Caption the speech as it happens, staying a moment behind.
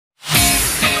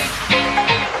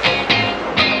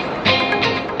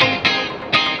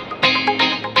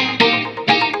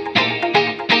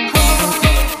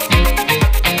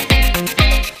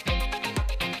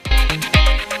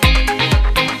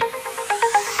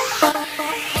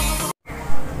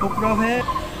সুপ্ৰভে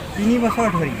 3 বছৰ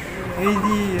ধৰি এই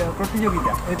যি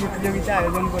প্ৰতিযোগিতা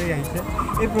আয়োজন কৰি আহিছে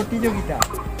এই প্ৰতিযোগিতা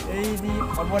এই যি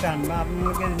অৱদান বা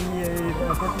আপোনালোকে যি এই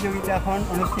প্ৰতিযোগিতাখন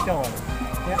অনুষ্ঠিত কৰে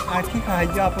এই আৰ্থিক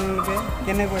সাহায্য আপোনালোকে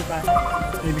কেনেকৈ পায়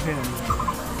এই বিষয়ে জানিব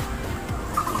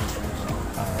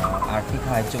আৰ্থিক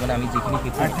সাহায্য মানে আমি যিখিনি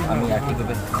আমি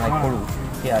আৰ্থিকভাৱে সহায় কৰোঁ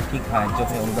সেই আৰ্থিক সাহায্য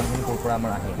সেই অনুদানখিনি ক'ৰ পৰা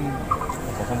আমাৰ আহে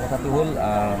প্ৰথম কথাটো হ'ল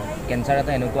কেঞ্চাৰ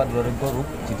এটা এনেকুৱা দুৰাৰোগ্য ৰোগ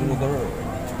যিটো ৰোগৰ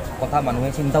কথা মানুহে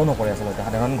চিন্তাও নকৰে আচলতে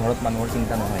সাধাৰণ ঘৰত মানুহৰ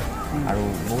চিন্তা নহয় আৰু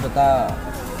বহুত এটা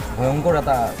ভয়ংকৰ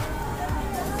এটা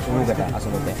ৰোগ এটা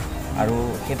আচলতে আৰু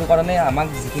সেইটো কাৰণে আমাক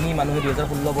যিখিনি মানুহে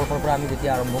 2016 বৰ্ষৰ পৰা আমি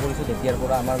যেতিয়া আৰম্ভ কৰিছোঁ তেতিয়াৰ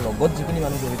পৰা আমাৰ লগত যিখিনি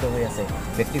মানুহ জড়িত হৈ আছে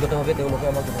ব্যক্তিগতভাৱে তেওঁলোকে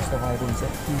আমাক যথেষ্ট সহায় কৰিছে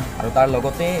আৰু তাৰ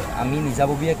লগতে আমি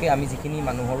নিজাববীয়াকৈ আমি যিখিনি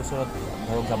মানুহৰ ওচৰত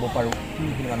ধৰক যাব পাৰোঁ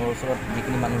যিখিনি মানুহৰ ওচৰত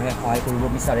যিখিনি মানুহে সহায় কৰিব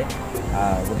বিচাৰে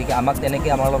গতিকে আমাক তেনেকৈ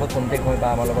আমাৰ লগত কণ্টেক্ট হয় বা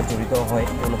আমাৰ লগত জড়িত হয়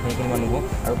তেওঁলোকে সেইখিনি মানুহক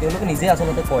আৰু তেওঁলোকে নিজে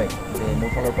আচলতে কয় যে মোৰ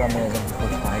ফালৰ পৰা মই এজন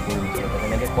সহায় কৰি দিছোঁ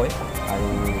তেনেকৈ কয় আৰু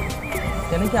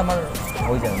তেনেকৈ আমাৰ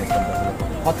হৈ যায় অনুষ্ঠানটো আচলতে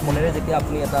সৎ মনেৰে যেতিয়া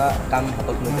আপুনি এটা কাম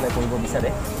হাতত লৈ পেলাই কৰিব বিচাৰে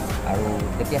আৰু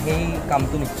তেতিয়া সেই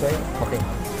কামটো নিশ্চয় ঘটে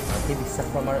সেই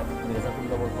বিশ্বাসটো আমাৰ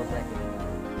 2016 বৰ্ষৰ পৰাই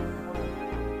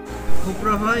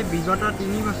সুপ্ৰভয় বিগত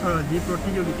 3 বছৰৰ যি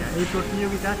প্ৰতিযোগিতা এই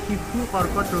প্ৰতিযোগিতাত শিশু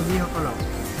কৰ্কট ৰোগীসকলক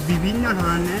বিভিন্ন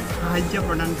ধৰণে সাহায্য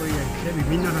প্ৰদান কৰি আহিছে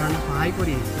বিভিন্ন ধৰণে সহায়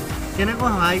কৰি আহিছে কেনেকৈ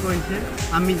সহায় কৰিছে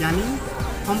আমি জানিম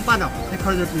সম্পাদক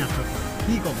শেখৰ জ্যোতি নাথক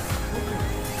কি ক'ব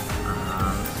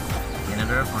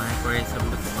এনেদৰে সহায় কৰি আহিছে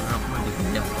বুলি ক'বলৈ অকণমান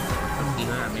দীঘলীয়া কি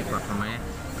হয় আমি প্ৰথমে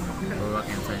ঘৰুৱা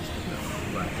কেঞ্চাৰ ইনষ্টিটিউট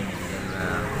গুৱাহাটী মেডিকেল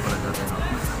কলেজতে হওক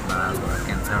বা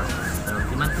কেঞ্চাৰ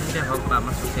যিমানখিনিতে হওক বা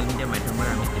আমাৰ ছ'চিয়েল মিডিয়াৰ মাধ্যমেৰে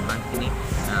আমি যিমানখিনি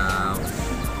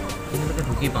খিনিলৈকে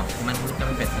ঢুকি পাওঁ সিমানখিনিকে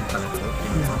আমি পেচেণ্ট কালেক্ট কৰোঁ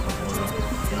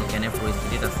তেওঁলোক কেনে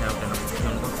পৰিস্থিতিত আছে আৰু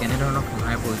তেওঁলোকক কেনেধৰণৰ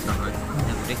সহায়ৰ প্ৰয়োজন হয়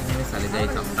সেই গোটেইখিনি আমি চালি জাৰি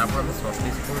চাওঁ তাৰ পৰা আমি শ্বৰ্ট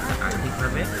লিষ্ট কৰোঁ যে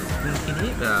আৰ্থিকভাৱে কোনখিনি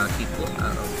শিশু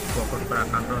কৰ্কট পৰা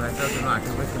আক্ৰান্ত হৈ আছে আৰু তেওঁলোক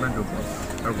আৰ্থিকভাৱে কিমান দুৰ্বল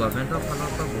আৰু গভৰ্ণমেণ্টৰ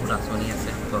ফালৰ পৰা বহুত আঁচনি আছে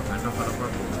গভৰ্ণমেণ্টৰ ফালৰ পৰা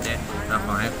বহুতে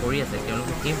সহায় কৰি আছে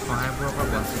তেওঁলোকে সেই সহায়বোৰৰ পৰা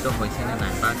বঞ্চিত হৈছেনে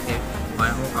নাই বা সেই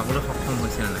সহায়সমূহ পাবলৈ সক্ষম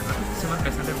হৈছেনে নাই হয়তো কিছুমান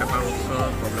পেচেণ্টে পেপাৰ ৱৰ্কছৰ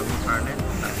প্ৰব্লেমৰ কাৰণে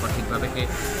সঠিকভাৱে সেই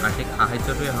আৰ্থিক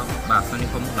সাহায্যটোৱে হওক বা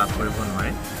আঁচনিসমূহ লাভ কৰিব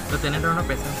নোৱাৰে তো তেনেধৰণৰ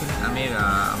পেচেণ্টখিনিক আমি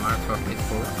আমাৰ শ্বৰ্ট লিষ্ট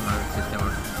কৰোঁ আমাৰ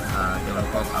ছিষ্টেমত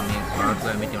তেওঁলোকক আমি ঘৰত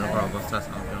গৈ আমি তেওঁলোকৰ অৱস্থা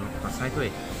চাওঁ তেওঁলোক সঁচাকৈ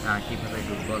আৰ্থিকভাৱে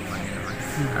দুৰ্বল হয় নে নহয়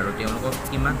আৰু তেওঁলোকক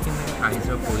কিমানখিনি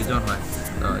সাহায্যৰ প্ৰয়োজন হয়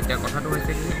তো এতিয়া কথাটো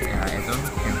হৈছে কি এজন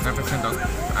কেঞ্চাৰ পেচেণ্টক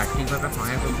আৰ্থিকভাৱে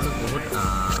সহায় কৰিবলৈ বহুত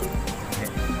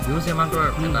হিউজ এমাউণ্টৰ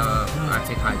এটা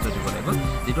আৰ্থিক সাহায্য দিব লাগিব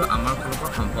যিটো আমাৰ ফালৰ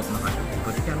পৰা সম্ভৱ নহয়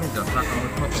গতিকে আমি যথা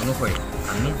সামৰ্থ্য অনুসৰি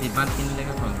আমি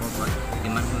যিমানখিনিলৈকে সম্ভৱ হয়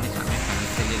সিমানখিনিলৈকে আমি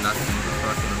ফাইনেন্সিয়েলি লাষ্ট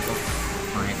বছৰত তেওঁলোকক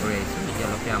সহায় কৰি আহিছোঁ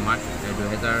এতিয়ালৈকে আমাৰ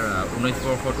 2019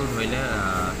 বৰ্ষটো ধৰিলে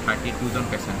 32জন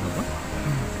পেচেণ্ট হ'ব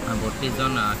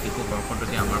 32জন শিশু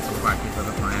কৰ্কটৰোগী আমাৰ ফালৰ পৰা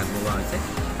আৰ্থিকভাৱে সহায় আগবঢ়োৱা হৈছে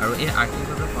আৰু এই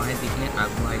আৰ্থিকভাৱে সহায় যিখিনি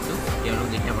আগবঢ়াইছোঁ তেওঁলোক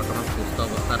এতিয়া বৰ্তমান সুস্থ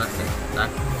অৱস্থাত আছে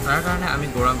তাৰ কাৰণে আমি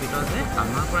গৌৰৱান্বিত যে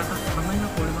আমাৰ পৰা এটা সামান্য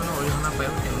পৰিমাণৰ অৰিহণা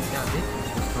পায়ো তেওঁলোকে আজি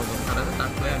সুস্থ অৱস্থাত আছে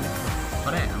তাক লৈ আমি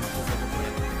সদায় আমাক উপভোগ কৰি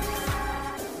আছোঁ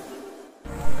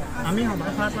আমি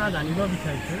সভাৰ পৰা জানিব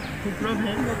বিচাৰিছোঁ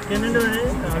সুপ্ৰভে কেনেদৰে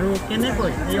আৰু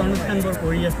কেনেকৈ এই অনুষ্ঠানবোৰ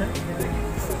কৰি আছে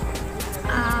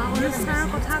অনুষ্ঠানৰ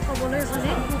কথা ক'বলৈ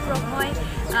হ'লে সুপ্ৰভয়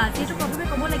যিটো প্ৰথমে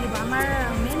ক'ব লাগিব আমাৰ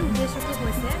মেইন উদ্দেশ্যটো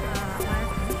হৈছে আমাৰ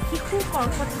শিশু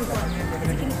কৰ্কট ৰোগৰ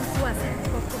যিখিনি শিশু আছে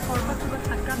কৰ্কট ৰোগত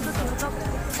আক্ৰান্ত তেওঁলোকক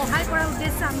সহায় কৰাৰ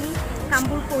উদ্দেশ্যে আমি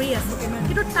কামবোৰ কৰি আছোঁ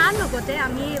কিন্তু তাৰ লগতে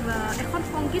আমি এখন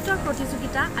সংগীতৰ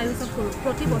প্ৰতিযোগিতা আয়োজন কৰোঁ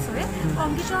প্ৰতি বছৰে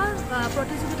সংগীতৰ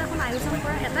প্ৰতিযোগিতাখন আয়োজন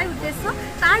কৰাৰ এটাই উদ্দেশ্য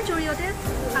তাৰ জৰিয়তে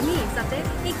আমি যাতে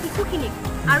এই শিশুখিনিক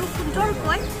আৰু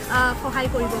সুন্দৰকৈ সহায়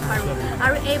কৰিব পাৰোঁ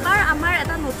আৰু এইবাৰ আমাৰ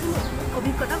এটা নতুন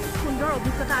অভিজ্ঞতা সুন্দৰ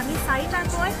অভিজ্ঞতা আমি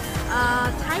 4টাকৈ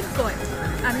ঠাইত গৈ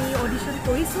আমি অডিশ্যন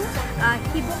কৰিছোঁ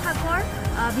শিৱসাগৰ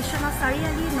বিশ্বনাথ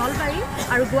চাৰিআলি নলবাৰী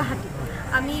আৰু গুৱাহাটী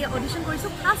আমি অডিশ্যন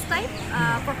কৰিছোঁ ফাৰ্ষ্ট টাইম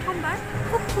প্ৰথমবাৰ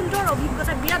খুব সুন্দৰ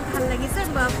অভিজ্ঞতা বিৰাট ভাল লাগিছে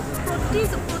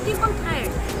প্ৰতিখন ঠাইৰ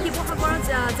শিৱসাগৰত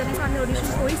যেনেকৈ আমি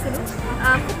অডিশ্যন কৰিছিলোঁ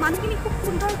খুব মানুহখিনি খুব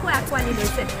সুন্দৰকৈ আঁকোৱালি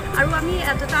লৈছে আৰু আমি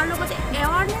তাৰ লগতে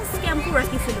এৱাৰনেছ কেম্পো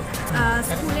ৰাখিছিলোঁ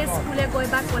স্কুলে গৈ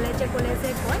বা কলেজে গৈ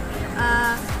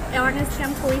এৱাৰনেছ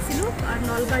কেম্প কৰিছিলোঁ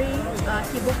নলবাৰী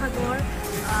শিৱসাগৰ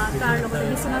তাৰ লগতে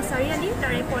বিশ্বনাথ চাৰিআলি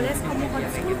তাৰে কলেজসমূহত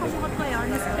স্কুলসমূহত গৈ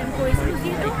এৱাৰনেছ কেম্প কৰিছিলোঁ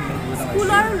যিহেতু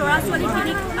স্কুলৰ ল'ৰা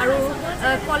ছোৱালীখিনিক আৰু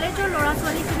কলেজৰ ল'ৰা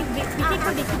ছোৱালীখিনিক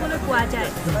বিশেষকৈ দেখিবলৈ পোৱা যায়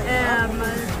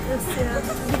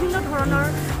বিভিন্ন ধৰণৰ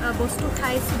বস্তু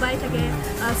খাই চুবাই থাকে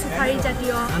চুফাৰী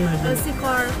জাতীয়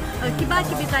শিখৰ কিবা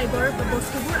কিবি টাইপৰ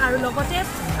বস্তুবোৰ আৰু লগতে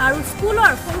আৰু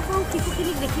স্কুলৰ সৰু সৰু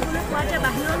শিশুখিনিক দেখিবলৈ পোৱা যায়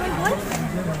বাহিৰলৈ গৈ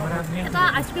এটা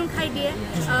আইচক্ৰীম খাই দিয়ে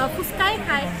ফুচকাই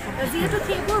খায় যিহেতু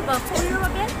সেইবোৰ শৰীৰৰ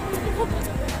বাবে খুব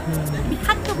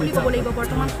বিষাক্ত বুলি ক'ব লাগিব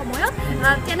বৰ্তমান সময়ত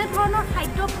তেনেধৰণৰ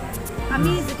খাদ্য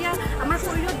আমি যেতিয়া আমাৰ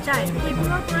শৰীৰত যায়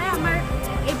সেইবোৰৰ পৰাই আমাৰ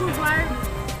এইবোৰ হোৱাৰ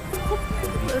খুব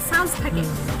চান্স থাকে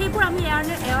সেইবোৰ আমি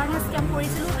এৱাৰনেছ কেম্প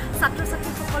কৰিছিলোঁ ছাত্ৰ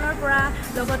ছাত্ৰীসকলৰ পৰা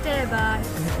লগতে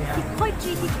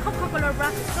শিক্ষয়িত্ৰী শিক্ষকসকলৰ পৰা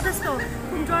যথেষ্ট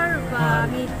সুন্দৰ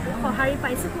আমি সঁহাৰি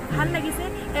পাইছোঁ খুব ভাল লাগিছে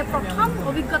এই প্ৰথম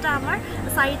অভিজ্ঞতা আমাৰ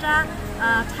 4টা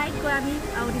ঠাইত গৈ আমি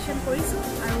অডিশ্যন কৰিছোঁ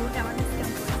আৰু এৱাৰনেছ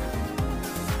কেম্প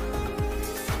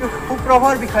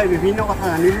সুপ্ৰভাৰ বিষয়ে বিভিন্ন কথা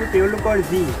জানিলোঁ তেওঁলোকৰ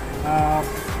যি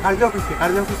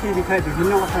কাৰ্যসূচীৰ বিষয়ে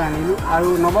বিভিন্ন কথা জানিলোঁ আৰু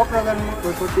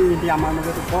নৱপ্ৰজন্মৰ প্ৰতিনিধি আমাৰ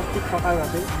মাজত উপস্থিত থকাৰ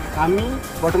বাবে আমি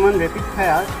বৰ্তমান ৰেপিড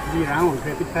ফায়াৰ যি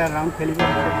ৰেপিড ফায়াৰ ৰাউণ্ড খেলিব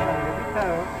ৰেপিড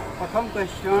ফায়াৰৰ প্ৰথম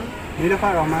কুৱেশ্যন নিলোফা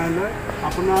ৰমায়ণলৈ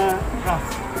আপোনাৰ ক্লাছ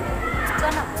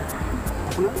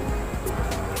আপোনাৰ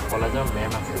কলেজৰ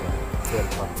মেম আছিলে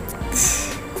 12ত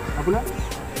আপোনাৰ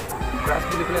ক্লাছ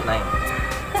বুলি ক'লে নাই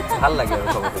ভাল লাগে আৰু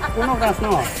চবতে কোনো ক্লাছ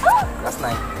নহয় ক্লাছ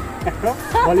নাই এক্টৰ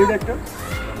বলিউড এক্টৰ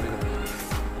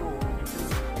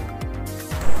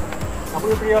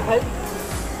আপোনাৰ প্ৰিয় ঠাই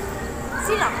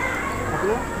শ্বিলং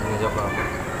আপোনাৰ নিজৰ পৰা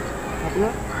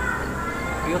আপোনাৰ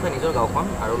প্ৰিয় ঠাই নিজৰ গাঁওখন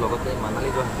আৰু লগতে মানালী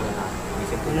যোৱা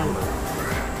সেইটো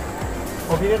এটা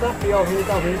অভিনেতা প্ৰিয়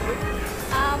অভিনেতা অভিনেত্ৰী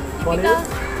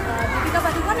দীপিকা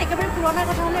পাডুকন একেবাৰে পুৰণা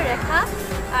কথা হ'লে ৰেখা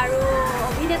আৰু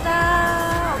অভিনেতা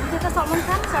সলমান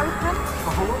খান শ্বাহৰুখ খান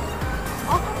অসমৰ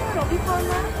ৰবি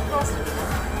শৰ্মা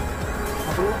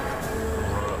আপোনাৰ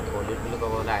বলিউড বুলি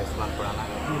ক'ব গ'লে আয়ুষ্মান খুৰানা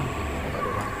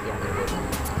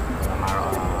আমাৰ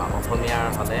অসমীয়াৰ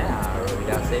হ'লে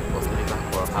ৰবিদা আছে প্ৰস্তুতিকা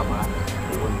বৰষা মৰা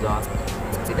গুঞ্জন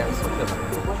চিদা চবকে ভাল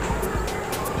লাগে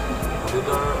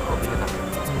বলিউডৰ অভিনেতা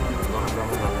ভাল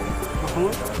লাগে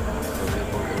অসমৰ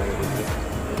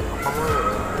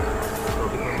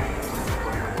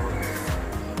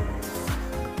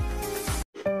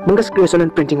Mangas Creation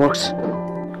and Printing Works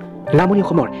নামনি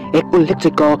অসমৰ এক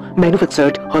উল্লেখযোগ্য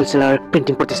মেনুফেকচাৰ্ড হ'লচেলাৰ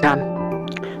প্ৰিণ্টিং প্ৰতিষ্ঠান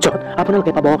য'ত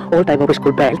আপোনালোকে পাব all type of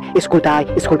school bag school Tai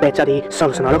school bag আদি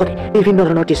চলচনৰ লগতে বিভিন্ন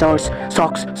ধৰণৰ টি চাৰ্টছ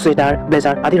চক্স চুৱেটাৰ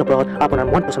ব্লেজাৰ আদিৰ ওপৰত আপোনাৰ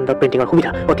মন পচন্দৰ প্ৰিণ্টিঙৰ সুবিধা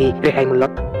অতি ৰেহাই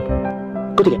মূল্যত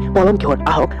গতিকে পলম কিহত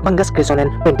আহক Mangas Creation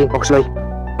and Printing Works লৈ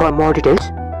for more details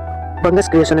Mangas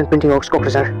Creation and Printing Works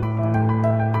Kokrasar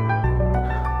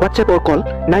WhatsApp or call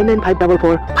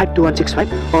 99544526165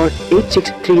 or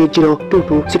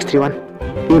 863802261.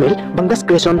 Email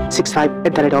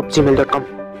bangascreation65@gmail.com.